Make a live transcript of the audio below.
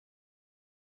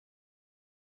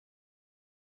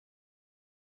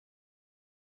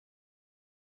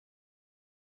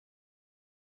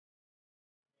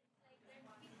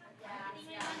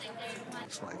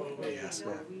It's like, yes,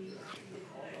 yeah.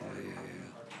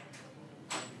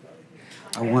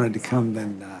 I wanted to come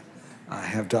and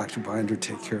have Dr. Binder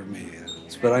take care of me.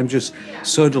 But I'm just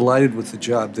so delighted with the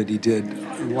job that he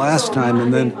did last time.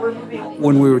 And then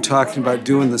when we were talking about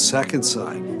doing the second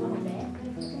side,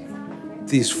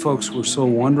 these folks were so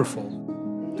wonderful.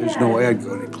 There's no way I'd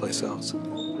go anyplace else.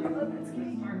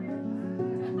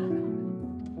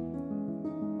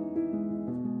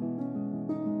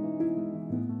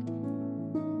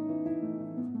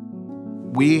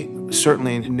 We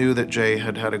certainly knew that Jay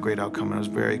had had a great outcome, and I was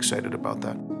very excited about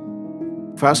that.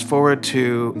 Fast forward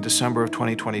to December of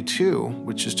 2022,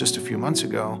 which is just a few months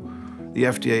ago, the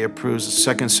FDA approves a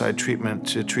second side treatment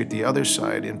to treat the other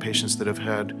side in patients that have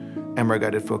had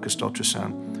MR-guided focused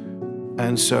ultrasound.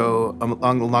 And so,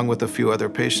 along with a few other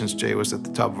patients, Jay was at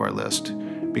the top of our list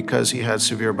because he had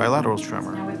severe bilateral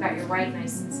tremor. Now we've got your right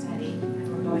nice and steady, and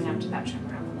we're going up to that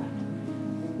tremor on the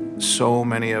left. So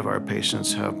many of our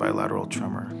patients have bilateral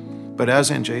tremor. But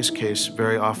as in Jay's case,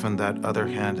 very often that other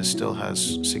hand still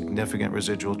has significant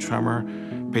residual tremor.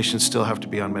 Patients still have to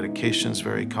be on medications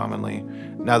very commonly.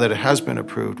 Now that it has been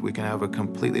approved, we can have a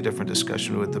completely different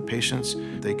discussion with the patients.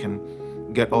 They can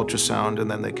get ultrasound,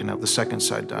 and then they can have the second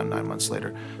side done 9 months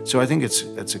later. So I think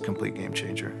it's a complete game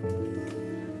changer.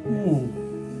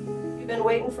 You been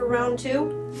waiting for round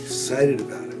 2? Excited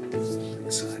about it.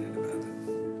 Excited about it.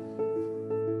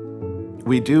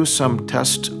 We do some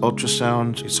test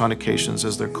ultrasound, sonications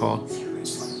as they're called.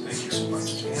 Thank you so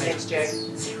much. Thanks, Jay.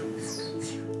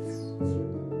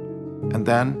 And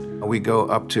then we go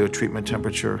up to a treatment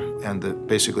temperature, and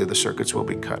basically the circuits will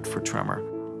be cut for tremor.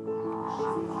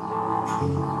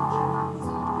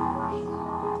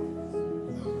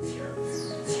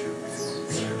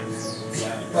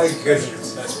 My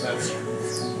goodness, that's better.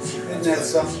 Isn't that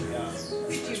something?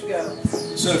 Keep going.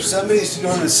 So if somebody's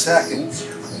doing a second,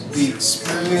 the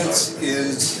experience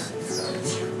is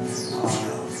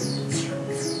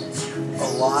a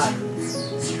lot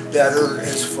better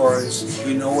as far as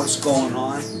you know what's going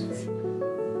on.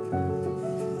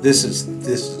 This is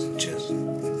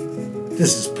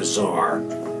bizarre.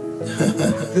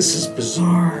 This is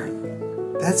bizarre.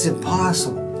 That's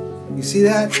impossible. You see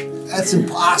that? That's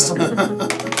impossible.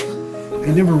 I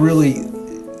never really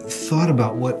thought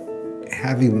about what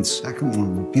having the second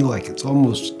one would be like. It's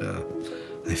almost,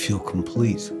 I feel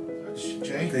complete.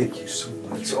 Jay? Thank you so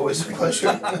much. It's always a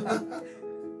pleasure.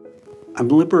 I'm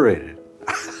liberated.